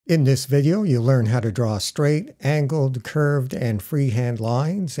In this video, you'll learn how to draw straight, angled, curved, and freehand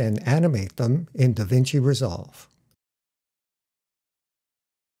lines and animate them in DaVinci Resolve.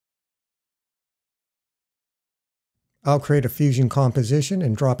 I'll create a fusion composition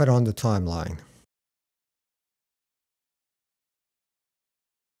and drop it on the timeline.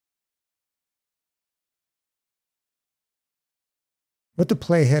 With the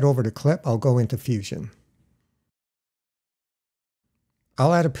playhead over the clip, I'll go into Fusion.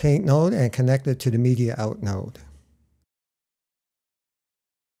 I'll add a paint node and connect it to the media out node.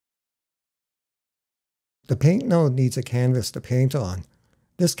 The paint node needs a canvas to paint on.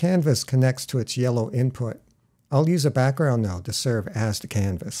 This canvas connects to its yellow input. I'll use a background node to serve as the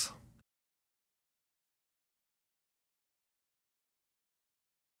canvas.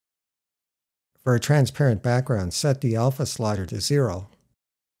 For a transparent background, set the alpha slider to 0.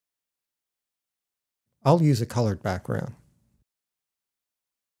 I'll use a colored background.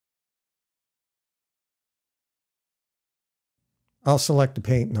 I'll select the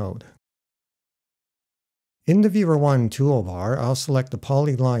paint node. In the Viewer 1 toolbar, I'll select the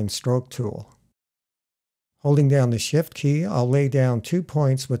Polyline Stroke tool. Holding down the Shift key, I'll lay down 2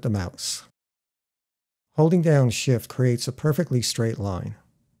 points with the mouse. Holding down Shift creates a perfectly straight line.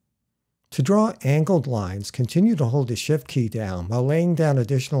 To draw angled lines, continue to hold the Shift key down while laying down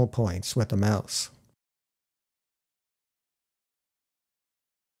additional points with the mouse.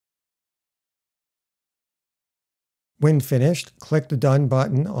 When finished, click the Done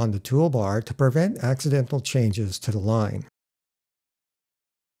button on the toolbar to prevent accidental changes to the line.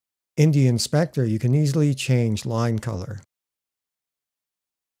 In the inspector, you can easily change line color.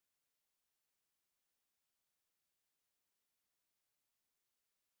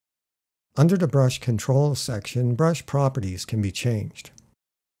 Under the Brush Controls section, brush properties can be changed.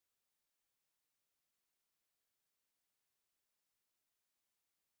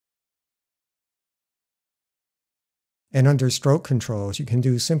 And under Stroke Controls, you can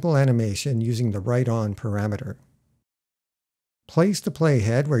do simple animation using the Right-On parameter. Place the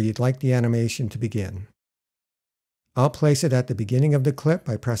playhead where you'd like the animation to begin. I'll place it at the beginning of the clip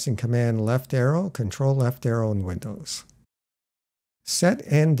by pressing Command left arrow, Control left arrow in Windows. Set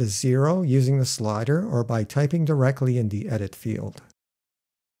End to 0 using the slider or by typing directly in the Edit field.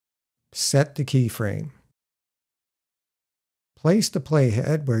 Set the keyframe. Place the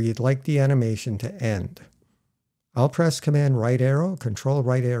playhead where you'd like the animation to end. I'll press Command right arrow, Control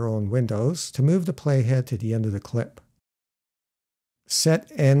right arrow in Windows to move the playhead to the end of the clip. Set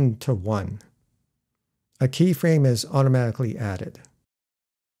End to 1. A keyframe is automatically added.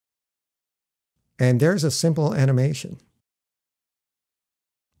 And there's a simple animation.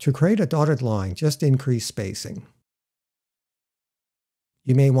 To create a dotted line, just increase spacing.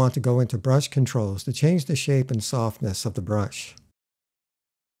 You may want to go into Brush Controls to change the shape and softness of the brush.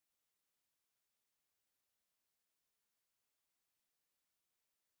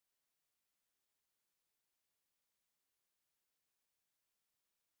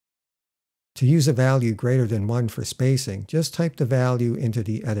 To use a value greater than 1 for spacing, just type the value into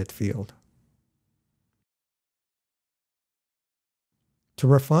the Edit field. To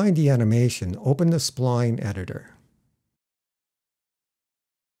refine the animation, open the Spline editor.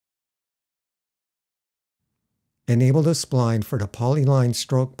 Enable the spline for the polyline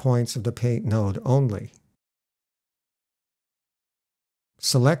stroke points of the paint node only.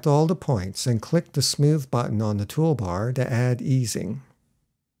 Select all the points and click the Smooth button on the toolbar to add easing.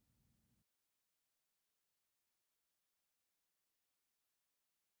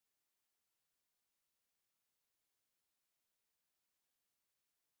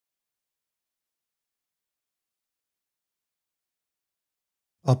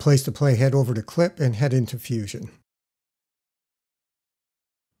 I'll place the playhead over the clip and head into Fusion.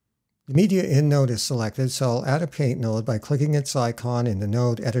 The Media In node is selected, so I'll add a paint node by clicking its icon in the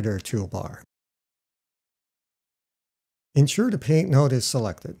Node Editor toolbar. Ensure the paint node is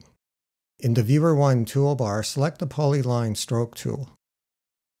selected. In the Viewer 1 toolbar, select the Polyline Stroke tool.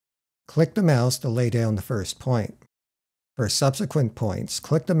 Click the mouse to lay down the first point. For subsequent points,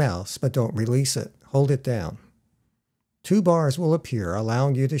 click the mouse, but don't release it. Hold it down. 2 bars will appear,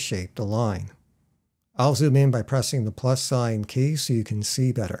 allowing you to shape the line. I'll zoom in by pressing the plus sign key so you can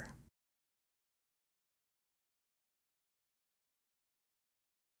see better.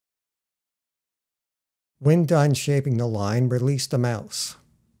 When done shaping the line, release the mouse.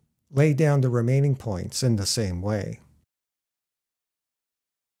 Lay down the remaining points in the same way.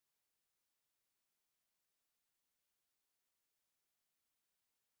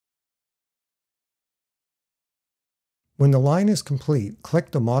 When the line is complete,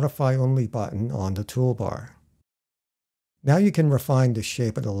 click the Modify Only button on the toolbar. Now you can refine the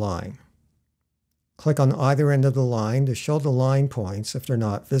shape of the line. Click on either end of the line to show the line points if they're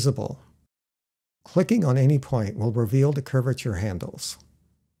not visible. Clicking on any point will reveal the curvature handles.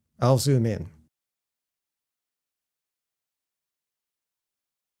 I'll zoom in.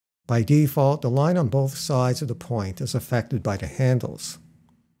 By default, the line on both sides of the point is affected by the handles.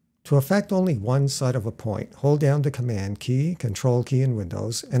 To affect only one side of a point, hold down the Command key, Control key in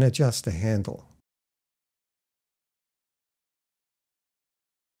Windows, and adjust the handle.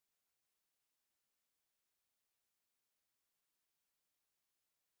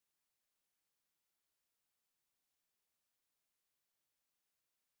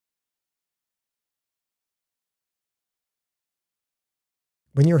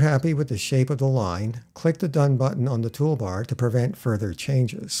 When you're happy with the shape of the line, click the Done button on the toolbar to prevent further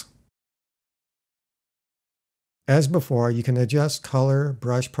changes. As before, you can adjust color,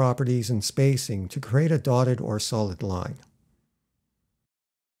 brush properties, and spacing to create a dotted or solid line.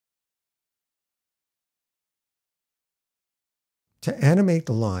 To animate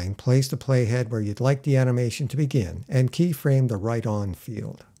the line, place the playhead where you'd like the animation to begin and keyframe the Right On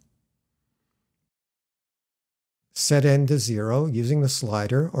field. Set end to 0 using the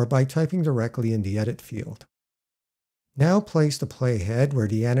slider or by typing directly in the Edit field. Now place the playhead where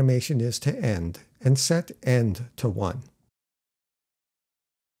the animation is to end and set end to 1.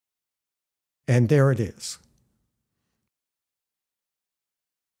 And there it is.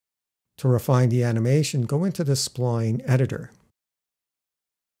 To refine the animation, go into the Spline Editor.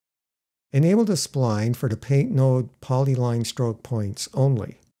 Enable the spline for the Paint node polyline stroke points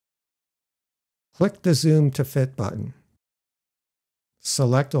only. Click the Zoom to Fit button.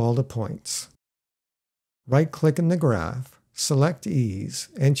 Select all the points. Right-click in the graph, select Ease,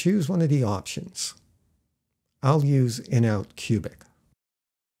 and choose one of the options. I'll use In-Out Cubic.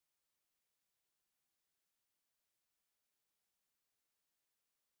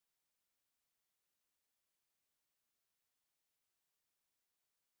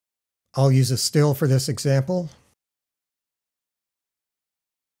 I'll use a still for this example.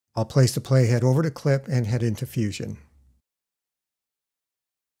 I'll place the playhead over the clip and head into Fusion.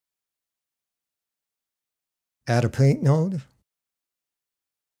 Add a paint node.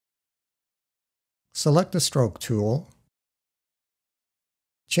 Select the stroke tool.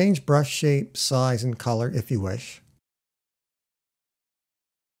 Change brush shape, size, and color if you wish.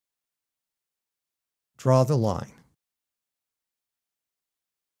 Draw the line.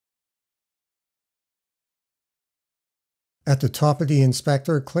 At the top of the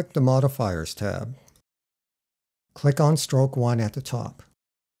inspector, click the Modifiers tab. Click on Stroke 1 at the top.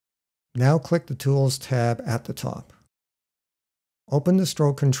 Now click the Tools tab at the top. Open the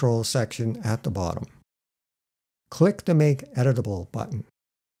Stroke Control section at the bottom. Click the Make Editable button.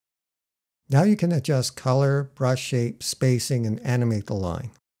 Now you can adjust color, brush shape, spacing, and animate the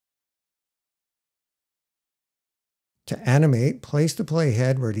line. To animate, place the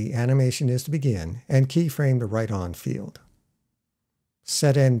playhead where the animation is to begin and keyframe the Right On field.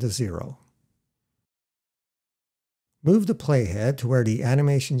 Set end to 0. Move the playhead to where the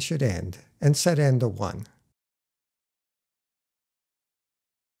animation should end and set end to 1.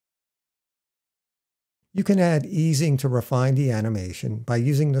 You can add easing to refine the animation by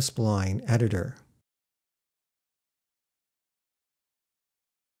using the Spline Editor.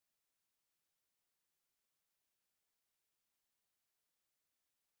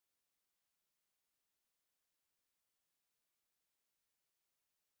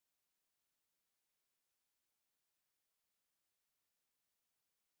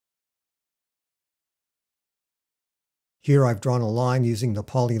 Here I've drawn a line using the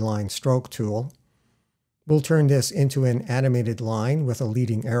Polyline Stroke tool. We'll turn this into an animated line with a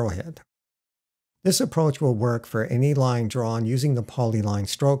leading arrowhead. This approach will work for any line drawn using the Polyline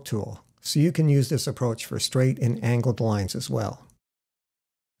Stroke tool, so you can use this approach for straight and angled lines as well.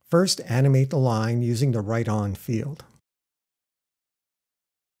 First, animate the line using the Right On field.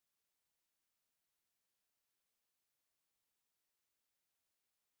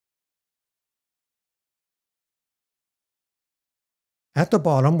 At the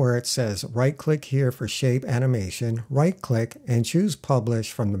bottom where it says right-click here for Shape Animation, right-click and choose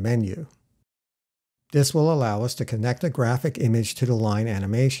Publish from the menu. This will allow us to connect a graphic image to the line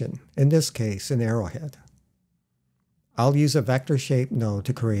animation, in this case an arrowhead. I'll use a vector shape node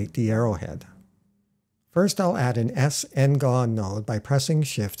to create the arrowhead. First I'll add an S-Ngon node by pressing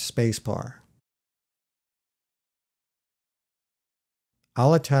Shift spacebar.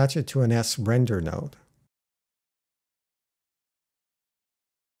 I'll attach it to an S-Render node.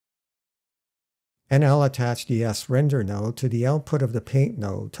 And I'll attach the S-Render node to the output of the Paint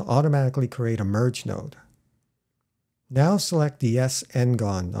node to automatically create a Merge node. Now select the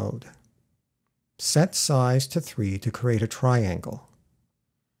S-Ngon node. Set size to 3 to create a triangle.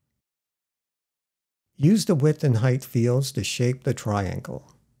 Use the width and height fields to shape the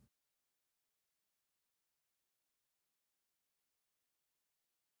triangle.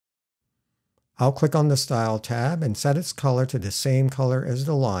 I'll click on the Style tab and set its color to the same color as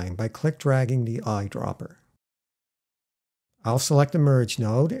the line by click-dragging the eyedropper. I'll select the Merge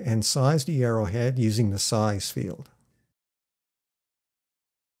node and size the arrowhead using the Size field.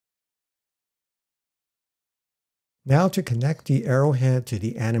 Now to connect the arrowhead to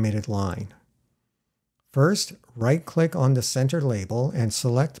the animated line. First, right-click on the center label and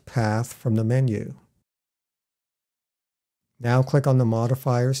select Path from the menu. Now click on the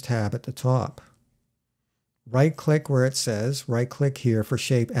Modifiers tab at the top. Right-click where it says right-click here for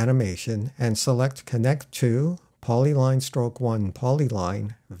Shape Animation and select Connect to Polyline Stroke 1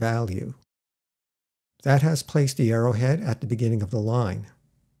 Polyline Value. That has placed the arrowhead at the beginning of the line.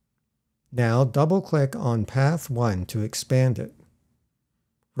 Now double-click on Path 1 to expand it.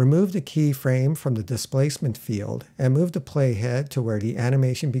 Remove the keyframe from the displacement field and move the playhead to where the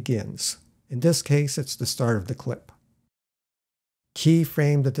animation begins. In this case, it's the start of the clip.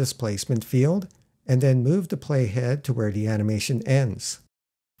 Keyframe the displacement field and then move the playhead to where the animation ends.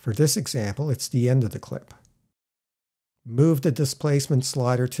 For this example, it's the end of the clip. Move the displacement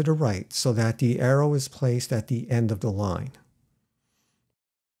slider to the right so that the arrow is placed at the end of the line.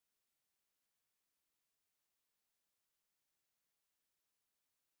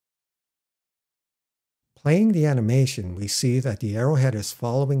 Playing the animation, we see that the arrowhead is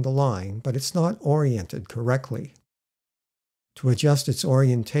following the line, but it's not oriented correctly. To adjust its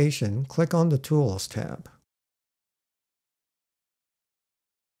orientation, click on the Tools tab.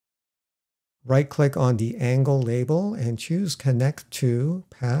 Right-click on the angle label and choose Connect to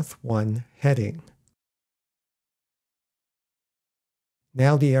Path 1 Heading.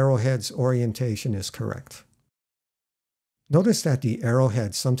 Now the arrowhead's orientation is correct. Notice that the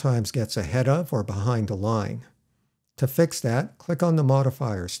arrowhead sometimes gets ahead of or behind the line. To fix that, click on the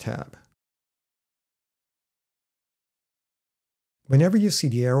Modifiers tab. Whenever you see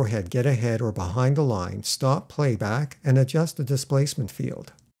the arrowhead get ahead or behind the line, stop playback and adjust the displacement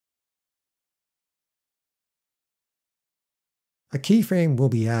field. A keyframe will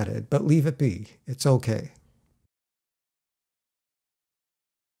be added, but leave it be. It's okay.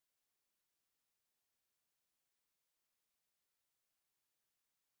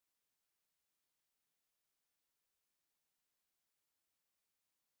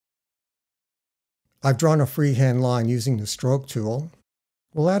 I've drawn a freehand line using the stroke tool.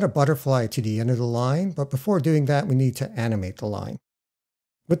 We'll add a butterfly to the end of the line, but before doing that, we need to animate the line.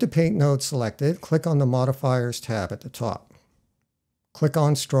 With the paint node selected, click on the Modifiers tab at the top. Click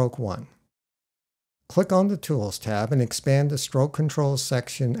on Stroke 1. Click on the Tools tab and expand the Stroke Controls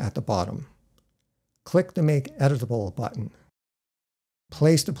section at the bottom. Click the Make Editable button.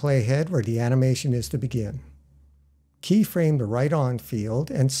 Place the playhead where the animation is to begin. Keyframe the Right On field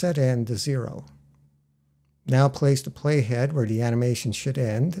and set End to 0. Now place the playhead where the animation should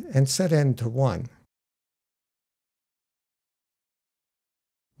end and set End to 1.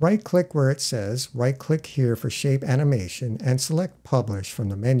 Right-click where it says right-click here for Shape Animation and select Publish from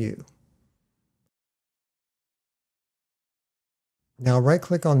the menu. Now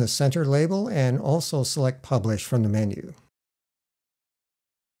right-click on the center label and also select Publish from the menu.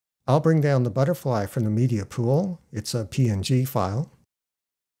 I'll bring down the butterfly from the media pool. It's a PNG file.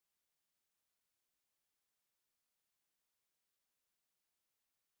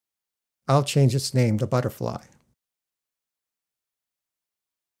 I'll change its name to Butterfly.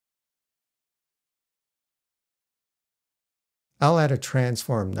 I'll add a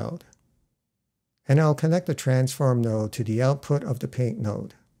transform node. And I'll connect the transform node to the output of the paint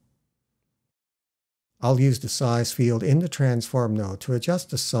node. I'll use the size field in the transform node to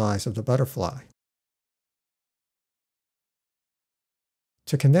adjust the size of the butterfly.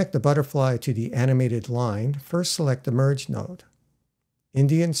 To connect the butterfly to the animated line, first select the Merge node. In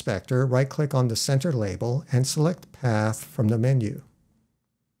the inspector, right-click on the center label and select Path from the menu.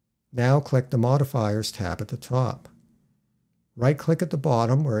 Now click the Modifiers tab at the top. Right-click at the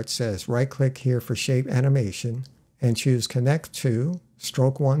bottom where it says right-click here for Shape Animation and choose Connect to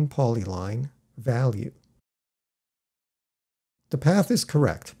Stroke 1 Polyline Value. The path is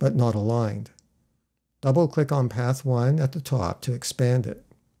correct, but not aligned. Double-click on Path 1 at the top to expand it.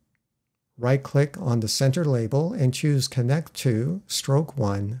 Right-click on the center label and choose Connect to Stroke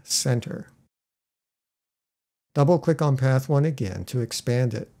 1 Center. Double-click on Path 1 again to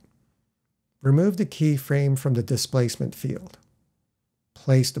expand it. Remove the keyframe from the displacement field.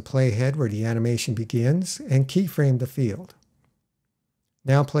 Place the playhead where the animation begins and keyframe the field.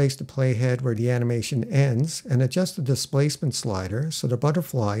 Now place the playhead where the animation ends and adjust the displacement slider so the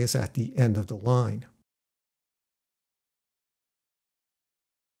butterfly is at the end of the line.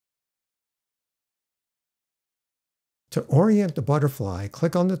 To orient the butterfly,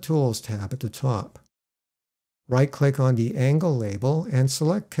 click on the Tools tab at the top. Right-click on the angle label and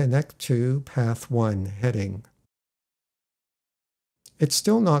select Connect to Path 1 heading. It's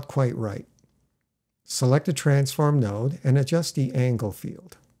still not quite right. Select the Transform node and adjust the angle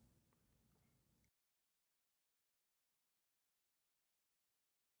field.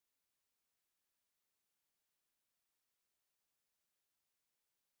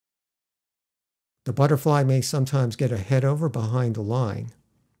 The butterfly may sometimes get a head over behind the line.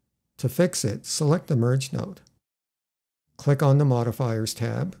 To fix it, select the Merge node. Click on the Modifiers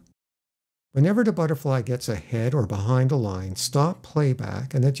tab. Whenever the butterfly gets ahead or behind a line, stop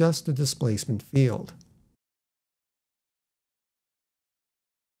playback and adjust the displacement field.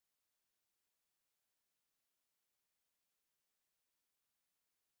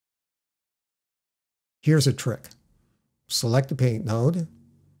 Here's a trick. Select the Paint node.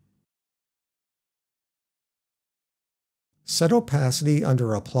 Set opacity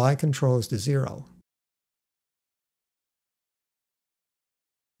under Apply Controls to 0.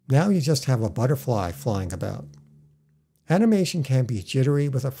 Now you just have a butterfly flying about. Animation can be jittery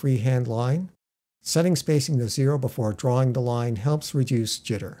with a freehand line. Setting spacing to 0 before drawing the line helps reduce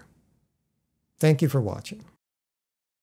jitter. Thank you for watching.